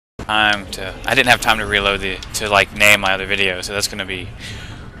time to. I didn't have time to reload to like name my other video, so that's gonna be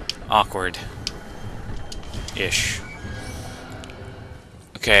awkward-ish.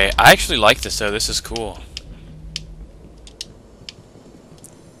 Okay, I actually like this though. This is cool.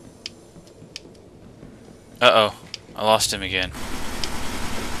 Uh-oh, I lost him again.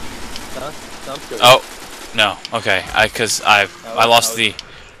 Huh? Oh, no. Okay, because I lost the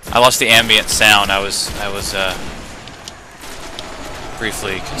ambient sound. I was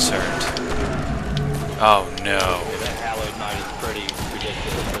briefly concerned. Oh no. Yeah, that hallowed night is pretty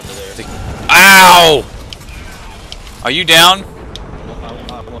ridiculous over there. Ow! Are you down?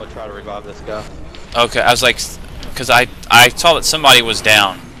 I'm gonna try to revive this guy. Okay, I was like, because I saw that somebody was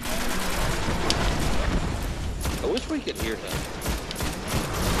down. I wish we could hear him.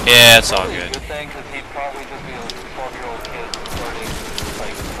 Yeah, it's all good. Good thing, because he'd probably just be a 12-year-old kid flirting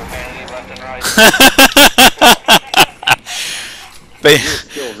like profanity left and right. You're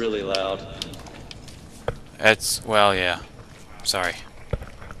still really loud. That's, well, yeah. Sorry.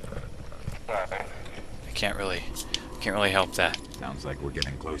 Sorry. I can't really help that. Sounds like we're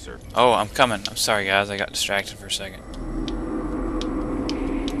getting closer. Oh, I'm coming. I'm sorry, guys. I got distracted for a second.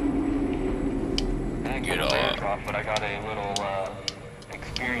 I didn't Get get a off. airdrop, but I got a little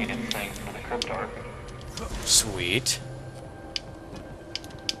experience thing for the Cryptarch. Sweet.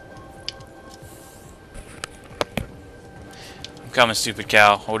 I'm coming, stupid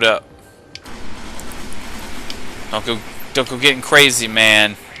cow. Hold up. Don't go getting crazy,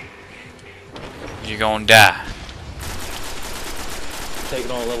 man. You're gonna die.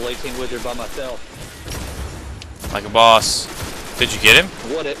 Taking on a level 18 wizard by myself. Like a boss. Did you get him?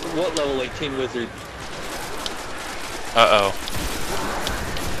 What level 18 wizard? Uh-oh.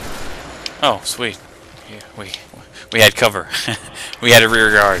 Oh, sweet. Yeah, we had cover. We had a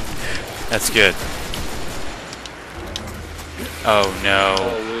rear guard. That's good. Oh no.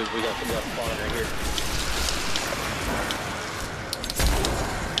 Oh, we got somebody else spawning right here.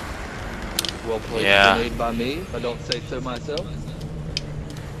 Well played, Yeah. grenade by me, if I don't say so myself.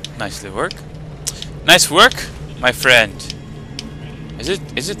 Nicely work. Nice work, my friend. Is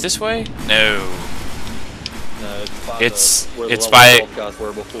it this way? No. No, It's where the level by 12 guys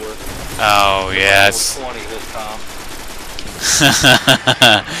were before. Oh yes. 20 this time.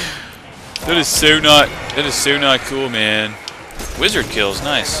 That is so not cool, man. Wizard kills,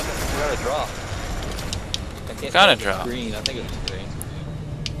 nice. We got a drop. I can't Got a tell if it's drop. Green. I think it's green.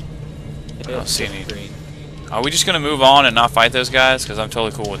 I don't see any. Green. Are we just gonna move on and not fight those guys? Because I'm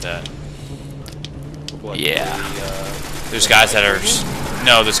totally cool with that. What, Yeah. the, There's guys that are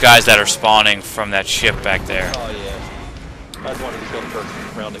there's guys that are spawning from that ship back there. Oh yeah. I just wanted to kill the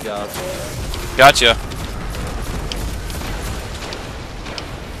first round of guys. Gotcha.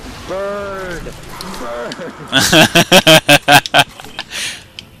 Bird! Bird!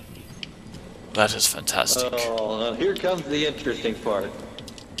 That is fantastic. Oh, now here comes the interesting part.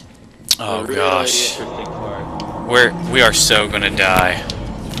 Oh The really gosh. interesting part. We are so gonna die.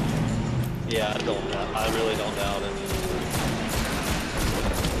 Yeah, I really don't doubt it.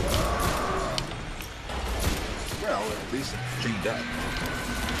 Well, at least it's chained up.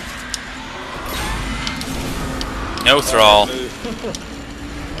 No thrall.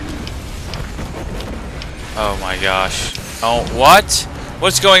 Oh my gosh. Oh, what?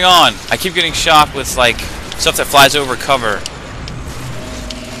 What's going on? I keep getting shot with, like, stuff that flies over cover.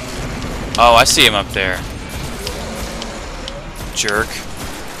 Oh, I see him up there. Jerk.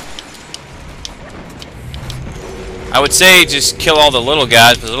 I would say just kill all the little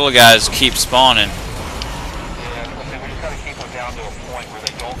guys, but the little guys keep spawning. Yeah, we just gotta keep them down to a point where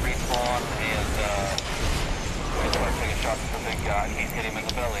they don't respawn, and we just wanna take a shot at the big guy and hit him in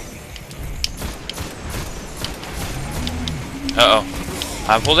the belly. Uh-oh.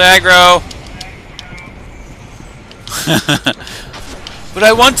 I pulled aggro. But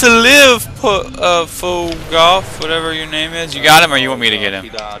I want to live, Phogoth, whatever your name is. You got him, or you want me to get him? He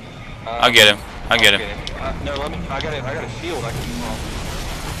died. I'll get him. I'll get him. No, I got a shield. I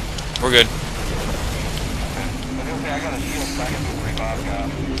can We're good. I got a shield, so I can do a revive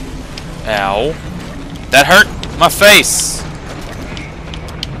guy. Ow. That hurt my face.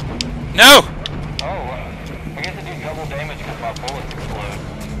 No! Oh, I guess I do double damage because my bullets explode.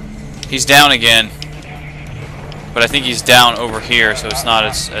 He's down again. But I think he's down over here, so it's not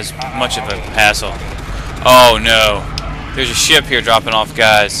as much of a hassle. Oh no. There's a ship here dropping off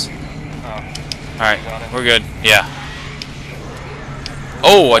guys. Alright, we're good. Yeah.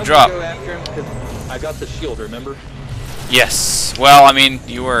 Oh, I dropped. Go after him 'cause I got the shield, remember? Yes. Well, I mean,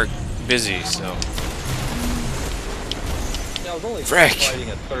 you were busy, so. Yeah, I was only Frick. fighting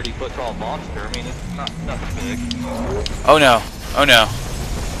a 30-foot tall monster. I mean, it's not nothing big. Oh no. Oh no.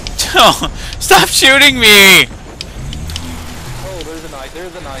 No! Stop shooting me! Oh, there's a knight.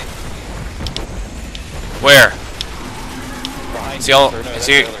 There's a knight. Where? Behind Is he all? you. Or no, Is that's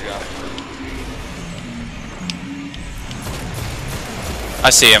he? the other guy. I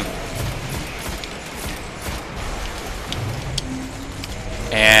see him.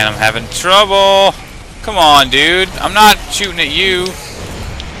 And I'm having trouble. Come on, dude. I'm not shooting at you.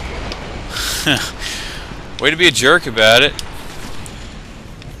 Way to be a jerk about it.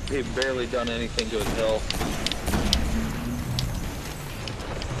 He barely done anything to his health.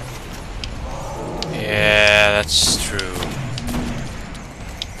 Yeah, that's true.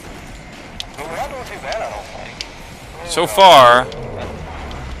 But we're not doing too bad, I don't think. So far,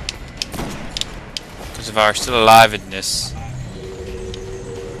 because of our still aliveness.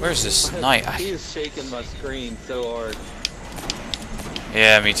 Where's this knight? He is shaking my screen so hard.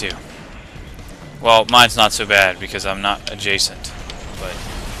 Yeah, me too. Well, mine's not so bad because I'm not adjacent. But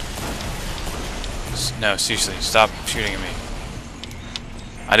no, seriously, stop shooting at me.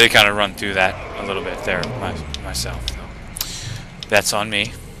 I did kind of run through that a little bit there myself, though. That's on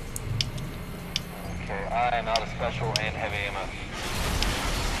me. Okay, I am out of special and heavy ammo.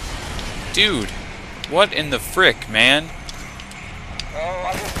 Dude, what in the frick, man? Oh,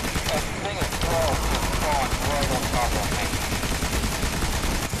 I just, that thing is crawling right on top of me.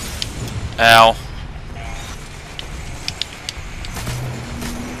 Ow.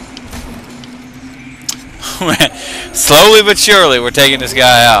 Slowly but surely, we're taking this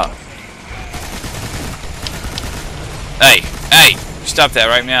guy out. Hey, hey, stop that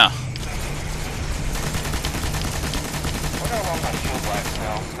right now. I wonder how long my shield lasts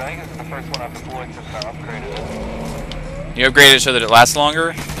now. I think this is the first one I've deployed since I upgraded it. You upgraded it so that it lasts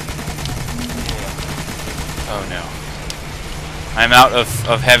longer? Yeah. Oh no. I'm out of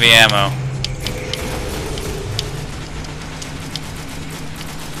heavy ammo.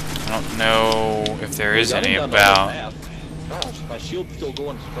 I don't know if there is any about. Gosh, my shield's still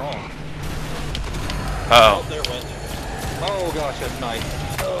going strong. Uh Oh, there it went. Oh gosh, that's nice.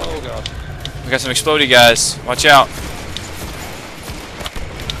 Oh gosh. oh. We got some explodey guys. Watch out.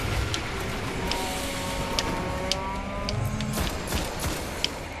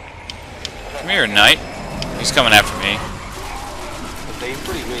 Come here, knight. He's coming after me. They're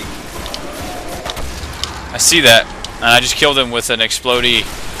pretty weak. I see that. And I just killed him with an explodey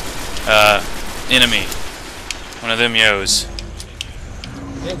enemy. One of them yos.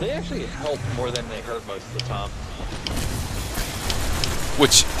 Yeah, they actually help more than they hurt most of the time.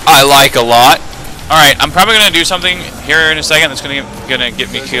 Which I like a lot. Alright, I'm probably going to do something here in a second that's going to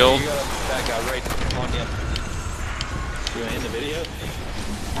get me killed. You got that guy right on you. You want to end the video?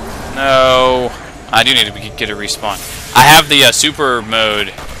 No. I do need to get a respawn. I have the super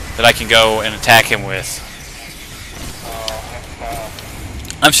mode that I can go and attack him with.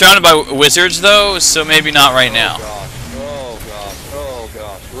 I'm surrounded by wizards though, so maybe not right now. Oh gosh, oh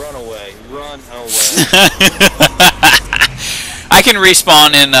gosh, run away, run away. I can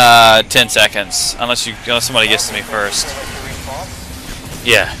respawn in 10 seconds, unless somebody gets to me first.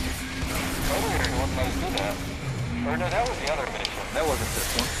 Yeah. Or no, that was the other mission. That wasn't this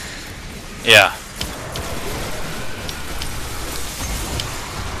one. Yeah.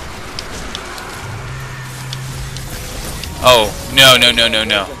 Oh, no, no, no, no,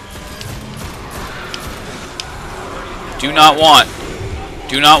 no. Do not want.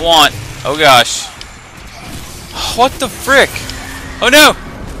 Do not want. Oh gosh. What the frick? Oh no!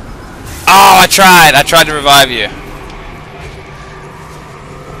 Oh, I tried to revive you.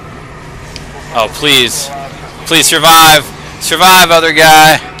 Oh, please. Please survive. Survive, other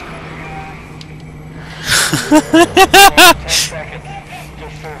guy. 10 seconds.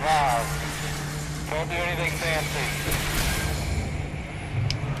 Just survive. Don't do anything fancy.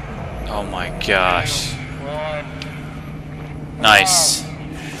 Oh my gosh. One. Nice.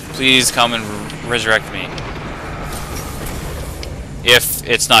 Please come and resurrect me. If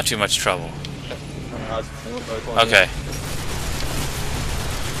it's not too much trouble. Okay.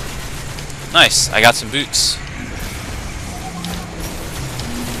 Nice. I got some boots.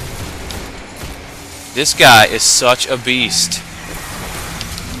 This guy is such a beast.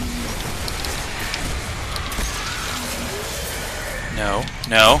 No.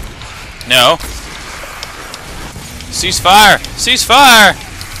 No. No. Cease fire! Cease fire!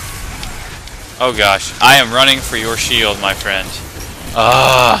 Oh gosh. I am running for your shield, my friend.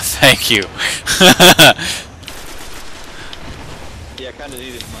 Ah, thank you. Yeah, I kind of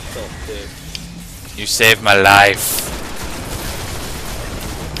needed myself too. You saved my life.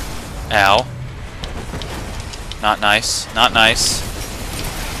 Ow. Not nice. Not nice.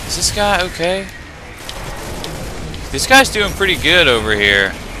 Is this guy okay? This guy's doing pretty good over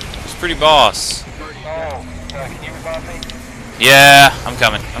here. pretty boss. Oh, can you revive me? Yeah, I'm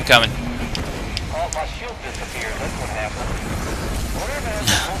coming. I'm coming. Oh, my shield disappeared. That's what happened. Whatever happened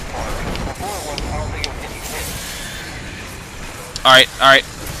to the most part? Before it was, I don't think it was getting hit. Alright, alright.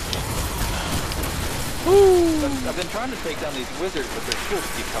 I've been trying to take down these wizards, but their shields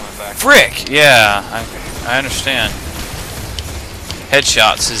keep coming back. Frick! Yeah, I understand.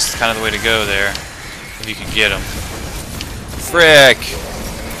 Headshots is kind of the way to go there, if you can get them. Frick!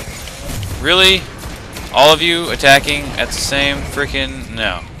 Really? All of you attacking at the same frickin'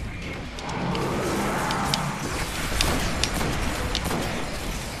 no.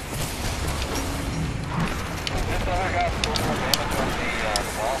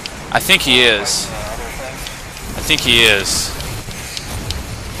 I think he is. I think he is.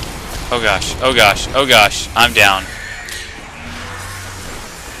 Oh gosh, oh gosh, oh gosh, I'm down.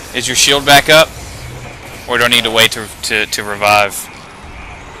 Is your shield back up? Or do I need to wait to revive?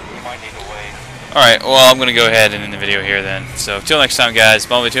 You might need to wait. Alright, well I'm gonna go ahead and end the video here then. So till next time guys,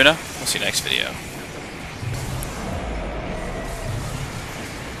 Bumblebee Tuna, we'll see you next video.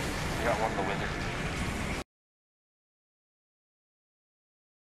 You got one of the wizards.